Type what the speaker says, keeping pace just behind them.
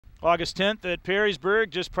August 10th at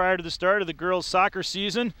Perrysburg, just prior to the start of the girls' soccer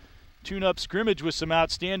season. Tune-up scrimmage with some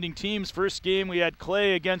outstanding teams. First game we had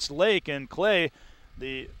Clay against Lake, and Clay,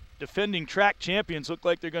 the defending track champions, look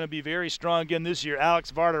like they're going to be very strong again this year.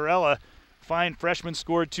 Alex Vardarella, fine freshman,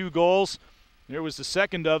 scored 2 goals. There was the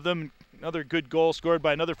second of them. Another good goal scored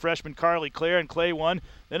by another freshman, Carly Clare, and Clay won.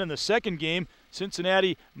 Then in the second game,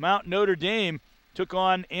 Cincinnati Mount Notre Dame took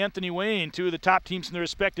on Anthony Wayne, 2 of the top teams in their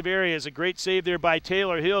respective areas. A great save there by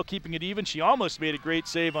Taylor Hill, keeping it even. She almost made a great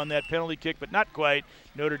save on that penalty kick, but not quite.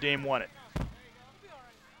 Notre Dame won it.